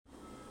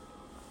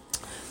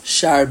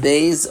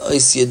Shaarei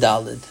Ois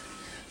Yudalid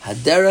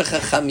Haderech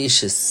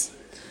HaChamishis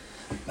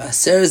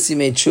Aseres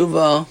Yimei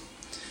Teshuva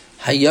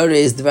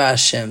Hayarei Dvar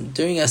Hashem.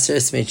 During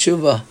Aseres Yimei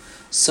Teshuva,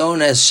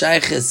 someone has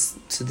shaykhs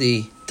to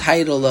the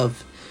title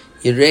of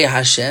Yirei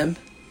Hashem.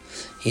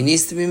 He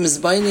needs to be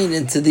misbinding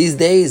into these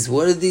days.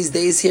 What are these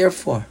days here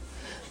for?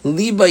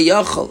 Liba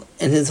Yachal,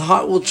 and his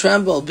heart will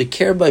tremble, be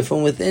cared by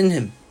from within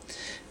him.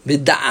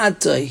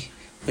 B'da'atoi,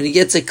 when he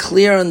gets a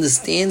clear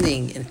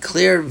understanding and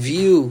clear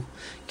view,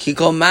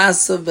 Kikol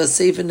Masav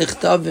B'Sefer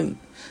Nichtavim,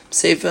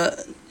 Sefer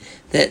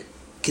that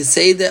can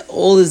say that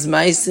all his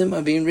maisim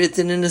are being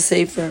written in a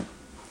sefer.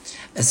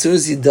 As soon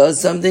as he does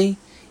something,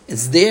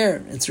 it's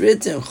there, it's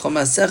written.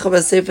 Chomasecha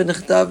B'Sefer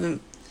Nichtavim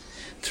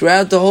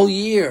throughout the whole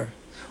year.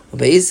 But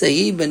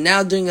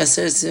now during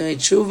Aseres Yimei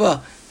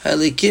Teshuva,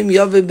 Halikim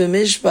Yaveh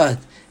B'Mishpat,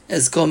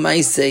 as Kol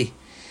Maisei.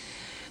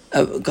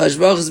 Kadosh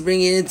Baruch is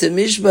bringing into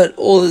Mishpat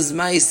all his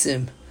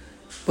maisim,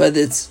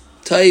 whether it's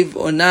Toiv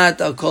or not.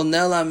 Al Kol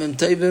Nelam Im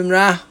Toivim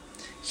Ra,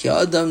 Ki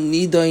Adam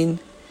Nidoin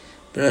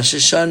B'Rosh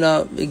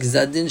Hashanah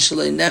B'Gzadin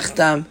Shaloi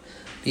Nechtam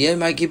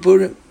B'Yom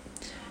HaKippurim.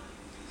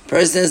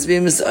 Person has to be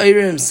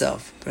misayir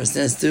himself.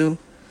 Person has to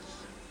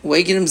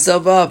waken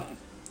himself up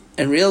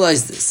and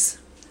realize this.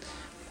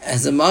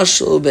 As a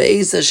mashal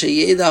be'esa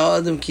sheyeda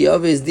ha'adam ki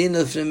yaves din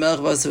l'fnei melech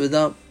b'asav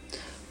adam.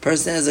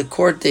 Person has a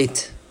court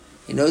date.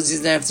 He knows he's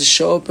going to have to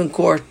show up in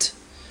court,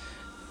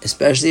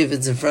 especially if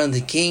it's in front of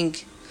the king.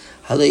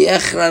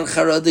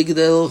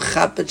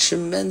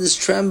 Tremendous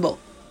tremble.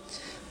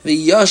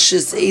 He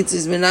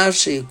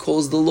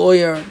calls the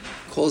lawyer,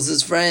 calls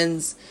his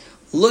friends,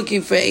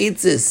 looking for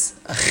eitzis.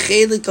 A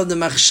chelik of the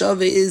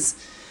machshava is,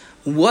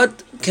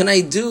 what can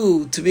I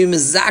do to be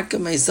mezaka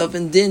myself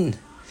in din?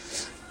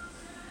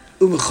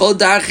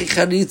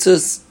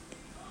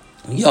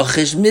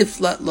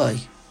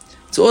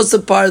 It's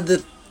also part of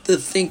the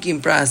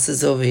thinking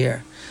process over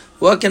here.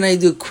 What can I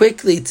do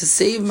quickly to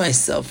save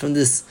myself from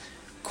this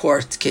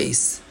court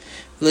case?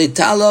 This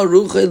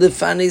asik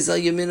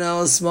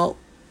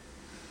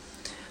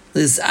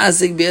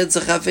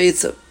be'etzach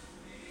hafetzav.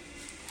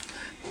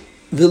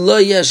 V'lo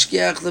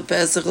yashkiach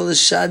lepesach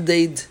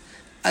l'shadeid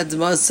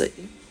admasei.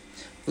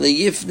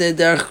 V'yifne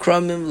derech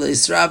kromim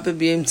v'yisrape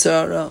b'yim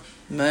tzara.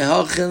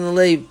 Ma'hochin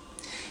l'leib.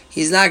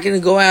 He's not going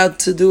to go out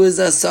to do his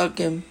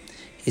asakim.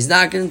 He's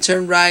not going to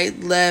turn right,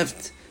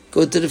 left,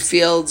 go to the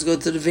fields, go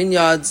to the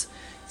vineyards.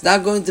 He's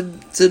not going to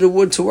the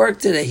wood to work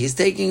today. He's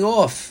taking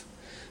off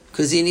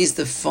because he needs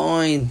to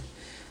find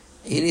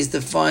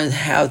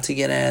how to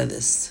get out of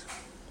this.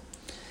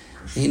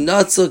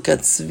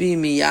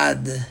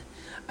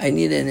 I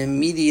need an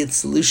immediate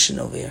solution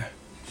over here.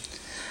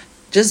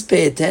 Just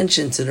pay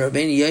attention to the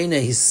Rabbeinu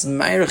Yoina. He's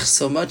smirch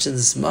so much in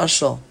this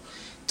mashal.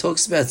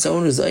 Talks about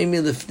someone who's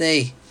oimi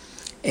lefnei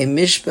a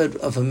mishpat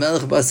of a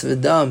melech bas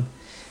v'dam.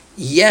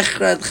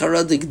 Yechrat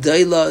charadik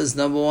daila is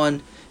number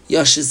one.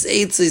 Yashis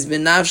eitz is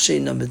benafshe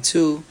number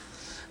two.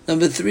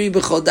 Number three,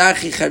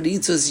 b'chodachi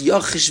charitzos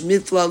yochish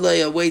mitla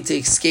loy, a way to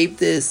escape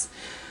this.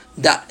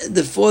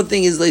 The fourth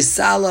thing is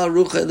leisala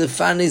rucha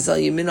lefanis al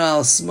yemina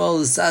al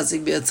small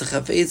l'sasik be'etzach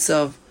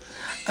hafetzav.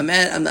 I'm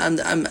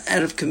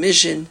out of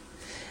commission.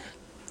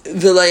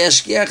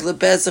 V'layashkiach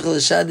lepesach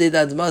l'shadid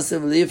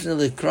admasev l'ifne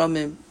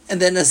l'kromim. And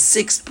then a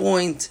sixth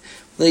point.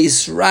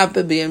 Each part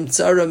of the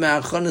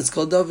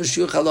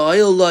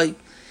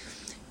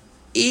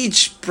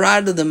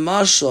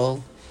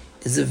mashal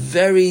is a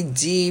very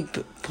deep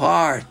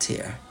part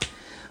here.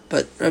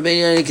 But Rabbi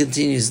Yonah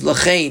continues,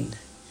 Lachain,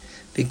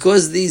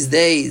 because these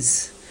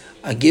days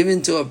are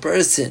given to a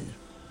person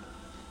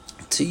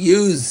to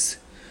use,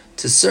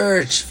 to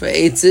search for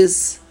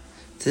eitzis,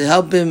 to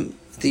help him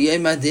with the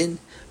Yom Adin,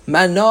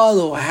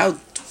 Manalo, how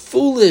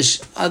foolish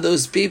are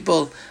those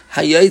people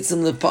that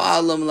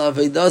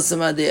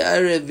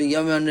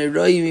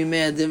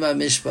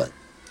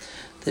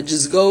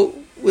just go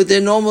with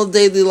their normal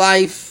daily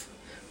life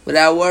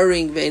without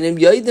worrying. They don't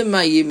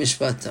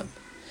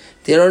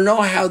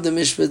know how the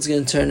mishpat is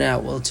going to turn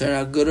out. Will it turn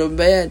out good or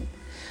bad?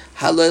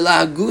 And then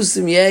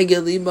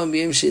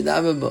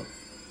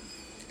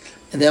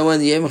when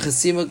the Yom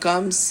Chasima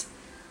comes,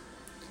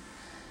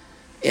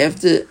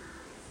 after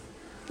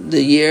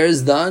the year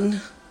is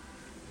done,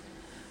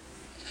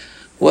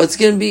 what's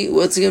going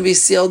to be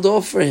sealed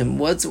off for him?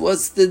 What's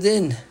the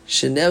din?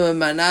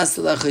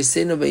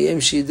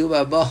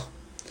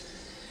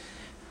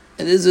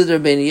 And this is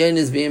what Rabbeinu Yoina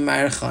is being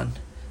marchan.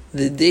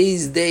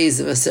 These days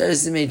of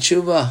Aseres Yimei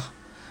Teshuva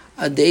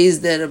are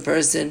days that a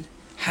person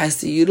has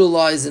to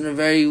utilize in a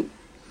very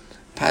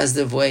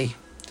positive way.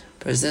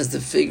 A person has to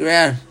figure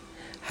out,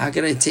 how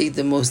can I take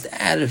the most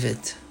out of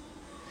it?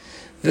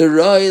 It's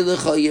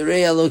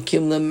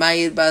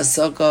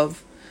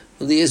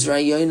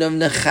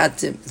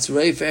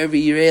right for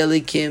every Yirei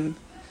Elikim.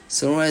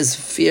 Someone has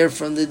fear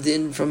from the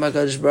din from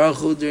HaKadosh Baruch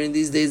Hu during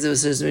these days of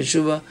Aseres Yimei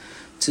Teshuva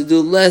to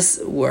do less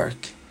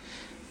work,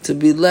 to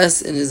be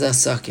less in his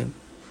asakim.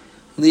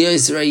 He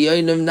should be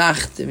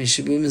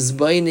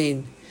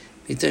mizbainin.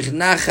 He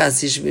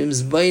should be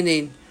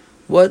mizbainin.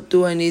 What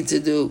do I need to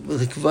do?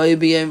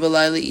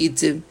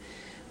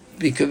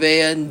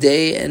 bikaveya and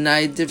day and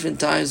night, different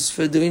times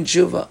for doing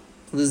tshuva.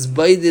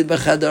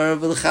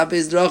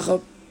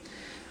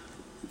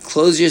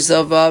 Close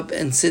yourself up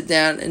and sit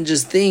down and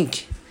just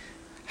think,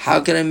 how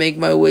can I make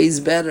my ways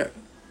better?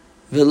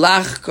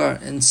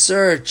 V'lachkar, and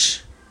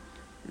search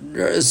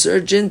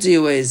into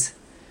your ways.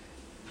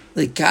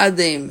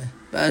 L'kadem,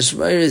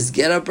 b'ashmaris,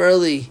 get up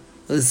early.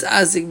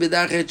 L'sasik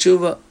b'darchei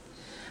tshuva,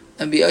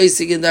 and be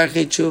oisik in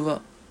darchei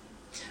tshuva.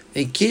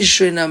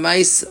 V'kishrin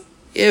ha'maisa,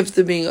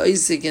 after being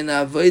oisik in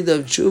avodah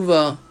of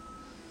tshuva,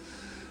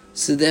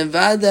 so then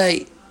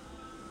vadai,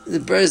 the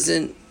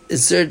person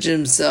is searching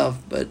himself,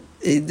 but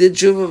he did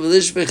tshuva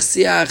v'lishbech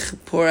siach,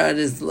 pour out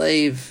his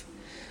lave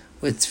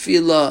with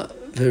tefillah,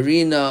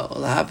 verina,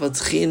 olhapat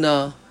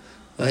china,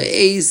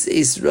 v'eis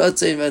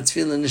rotzain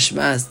v'tefillah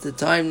nishmas. The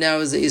time now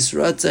is eis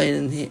rotzain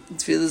and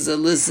tefillahs are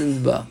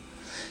listened ba.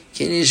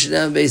 Ken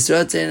yishnam beis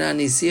rotzain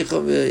anisicha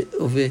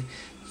v'yem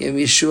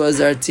Yeshua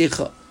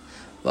zarticha.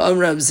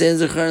 V'amra b'sein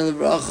zechron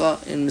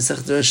l'bracha in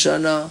Masechet Rosh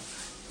Hashanah,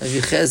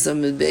 v'yiches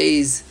amid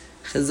beis,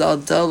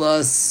 Chazal tell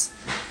us,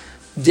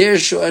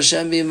 Dirshu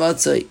Hashem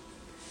b'matzai.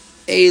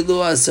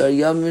 Eilu asar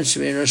yamim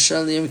shmein Rosh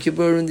Hashanah Yom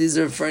Kippur. These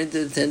are referring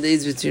to the 10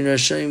 days between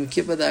Rosh Hashanah and Yom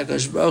Kippur that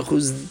HaKadosh Baruch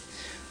Hu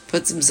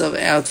puts himself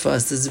out for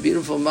us. There's a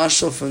beautiful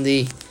mashal from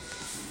the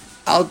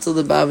Alta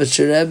the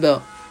Lubavitcher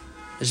Rebbe,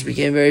 which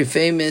became very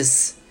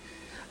famous.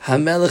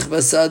 Hamelech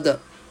Basada.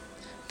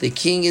 The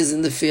king is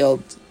in the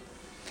field.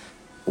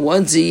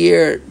 Once a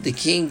year, the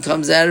king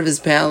comes out of his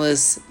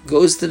palace,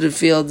 goes to the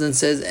field and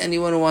says,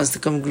 anyone who wants to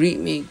come greet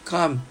me,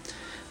 come.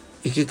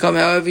 You can come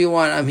however you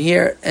want. I'm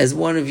here as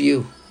one of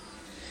you.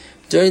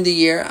 During the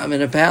year, I'm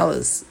in a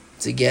palace.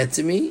 To get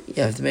to me, you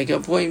have to make an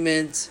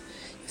appointment.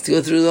 You have to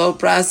go through the whole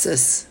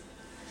process.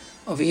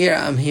 Over here,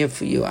 I'm here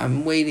for you.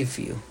 I'm waiting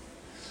for you.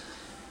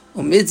 To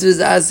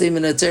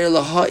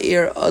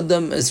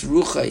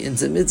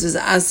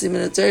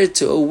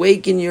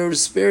awaken your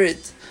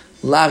spirit.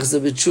 Again,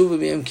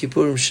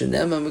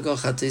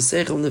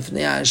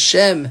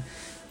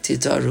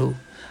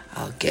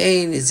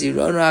 is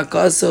Ironu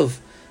HaKosov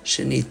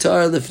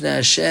Shenitar Lifnei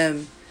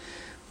Hashem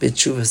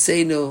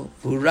B'Tshuvasenu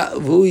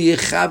V'hu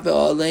Yichape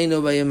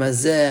Aleinu B'Yom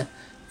Hazeh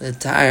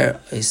L'Tayr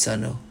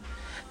Oisanu.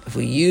 If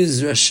we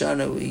use Rosh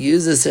Hashanah, we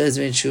use the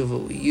Aseret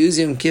Tshuva, we use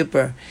Yom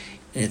Kippur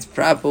in its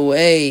proper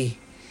way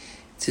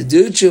to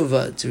do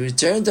Tshuva, to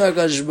return to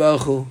HaKadosh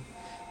Baruch Hu,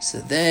 so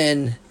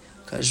then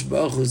HaKadosh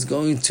Baruch Hu is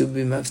going to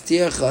be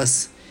maftiach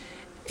us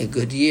a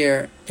good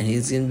year, and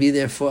He's going to be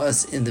there for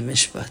us in the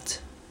Mishpat.